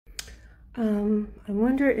I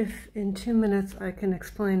wonder if in 2 minutes I can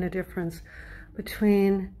explain a difference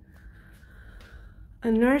between a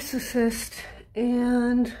narcissist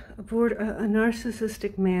and a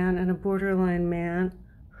narcissistic man and a borderline man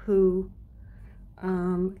who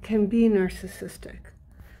can be narcissistic.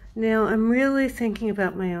 Now, I'm really thinking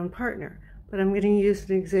about my own partner, but I'm going to use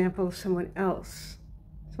an example of someone else,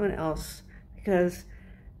 because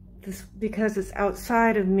it's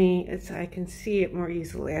outside of me. I can see it more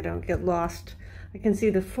easily. I don't get lost. I can see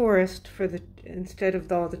the forest instead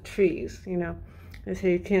of all the trees. You know, they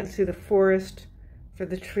say you can't see the forest for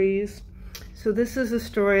the trees. So this is a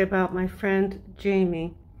story about my friend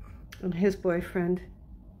Jamie and his boyfriend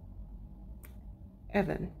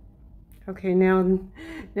Evan. Okay, now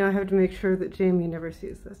I have to make sure that Jamie never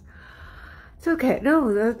sees this. It's okay.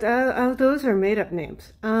 No, those are made-up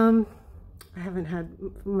names. I haven't had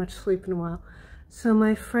much sleep in a while. So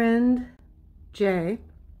my friend Jay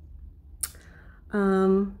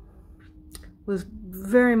was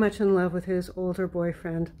very much in love with his older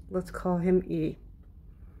boyfriend. Let's call him E.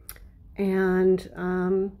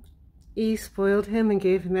 And E spoiled him and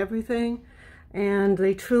gave him everything, and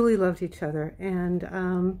they truly loved each other.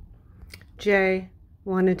 And Jay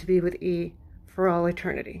wanted to be with E for all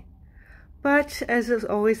eternity. But as is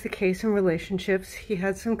always the case in relationships, he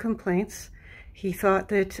had some complaints. He thought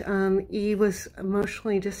that E was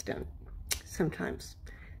emotionally distant sometimes.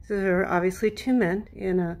 So there are obviously two men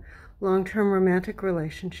in a long-term romantic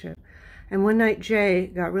relationship. And one night Jay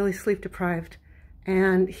got really sleep deprived,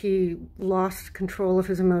 and he lost control of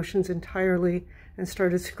his emotions entirely and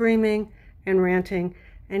started screaming and ranting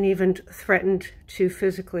and even threatened to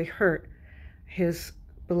physically hurt his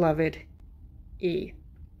beloved E.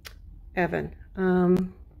 Evan.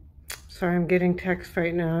 Sorry, I'm getting text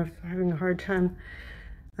right now. I'm having a hard time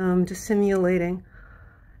dissimulating.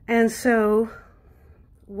 And so,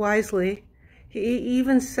 wisely, he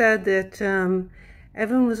even said that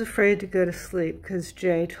Evan was afraid to go to sleep because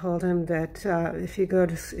Jay told him that if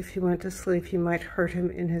he went to sleep, he might hurt him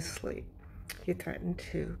in his sleep. He threatened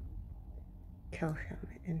to kill him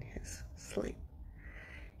in his sleep.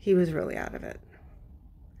 He was really out of it.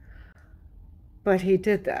 But he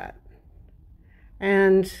did that.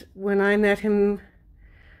 And when I met him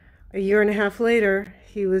a year and a half later,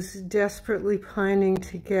 he was desperately pining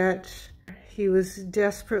to get